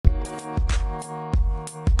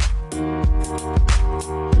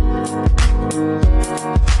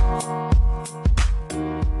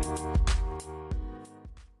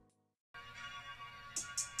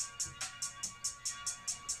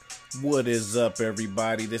What is up,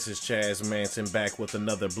 everybody? This is Chaz Manson back with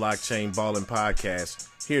another Blockchain Ballin' Podcast,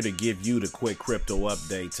 here to give you the quick crypto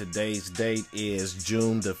update. Today's date is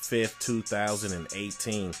June the 5th,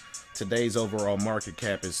 2018. Today's overall market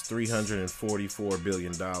cap is $344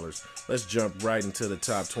 billion. Let's jump right into the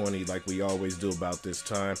top 20 like we always do about this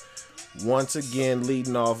time. Once again,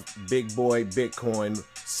 leading off, big boy Bitcoin,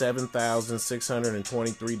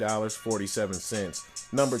 $7,623.47.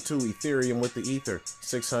 Number 2, Ethereum with the Ether,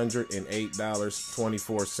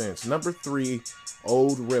 $608.24. Number 3,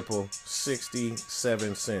 Old Ripple,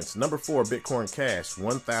 67 cents. Number 4, Bitcoin Cash,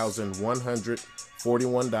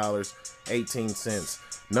 $1,141.18.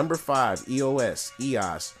 Number 5, EOS,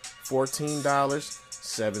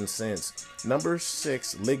 $14.07. Number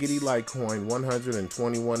 6, Liggity Litecoin,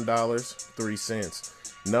 $121.03.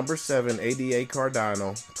 Number 7, ADA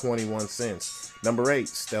Cardano, 21 cents. Number 8,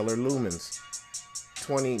 Stellar Lumens,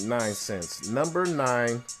 29 cents. Number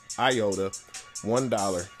 9, IOTA,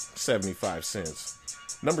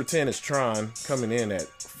 $1.75. Number 10 is Tron, coming in at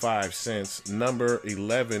 5 cents. Number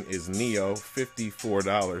 11 is NEO,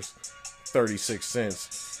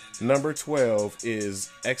 $54.36. Number 12 is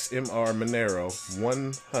XMR Monero,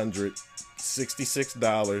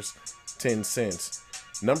 $166.10.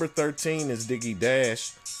 Number 13 is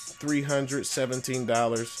DigiDash,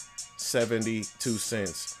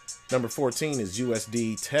 $317.72. Number 14 is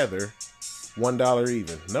USD Tether, $1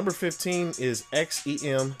 even. Number 15 is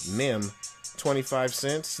XEM NEM, 25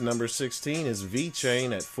 cents. Number 16 is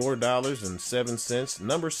VeChain at $4.07.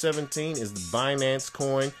 Number 17 is the Binance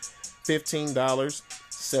Coin,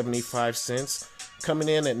 $15.75. Coming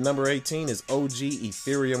in at number 18 is OG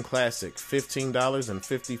Ethereum Classic,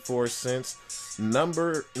 $15.54.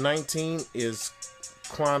 Number 19 is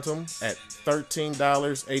Quantum at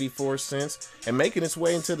 $13.84. And making its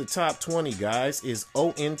way into the top 20, guys, is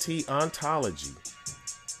ONT Ontology,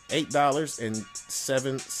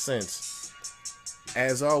 $8.07.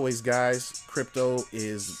 As always, guys, crypto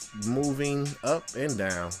is moving up and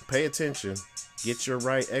down. Pay attention. Get your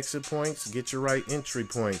right exit points. Get your right entry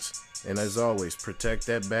points. And as always, protect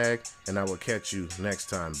that bag. And I will catch you next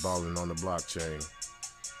time balling on the blockchain.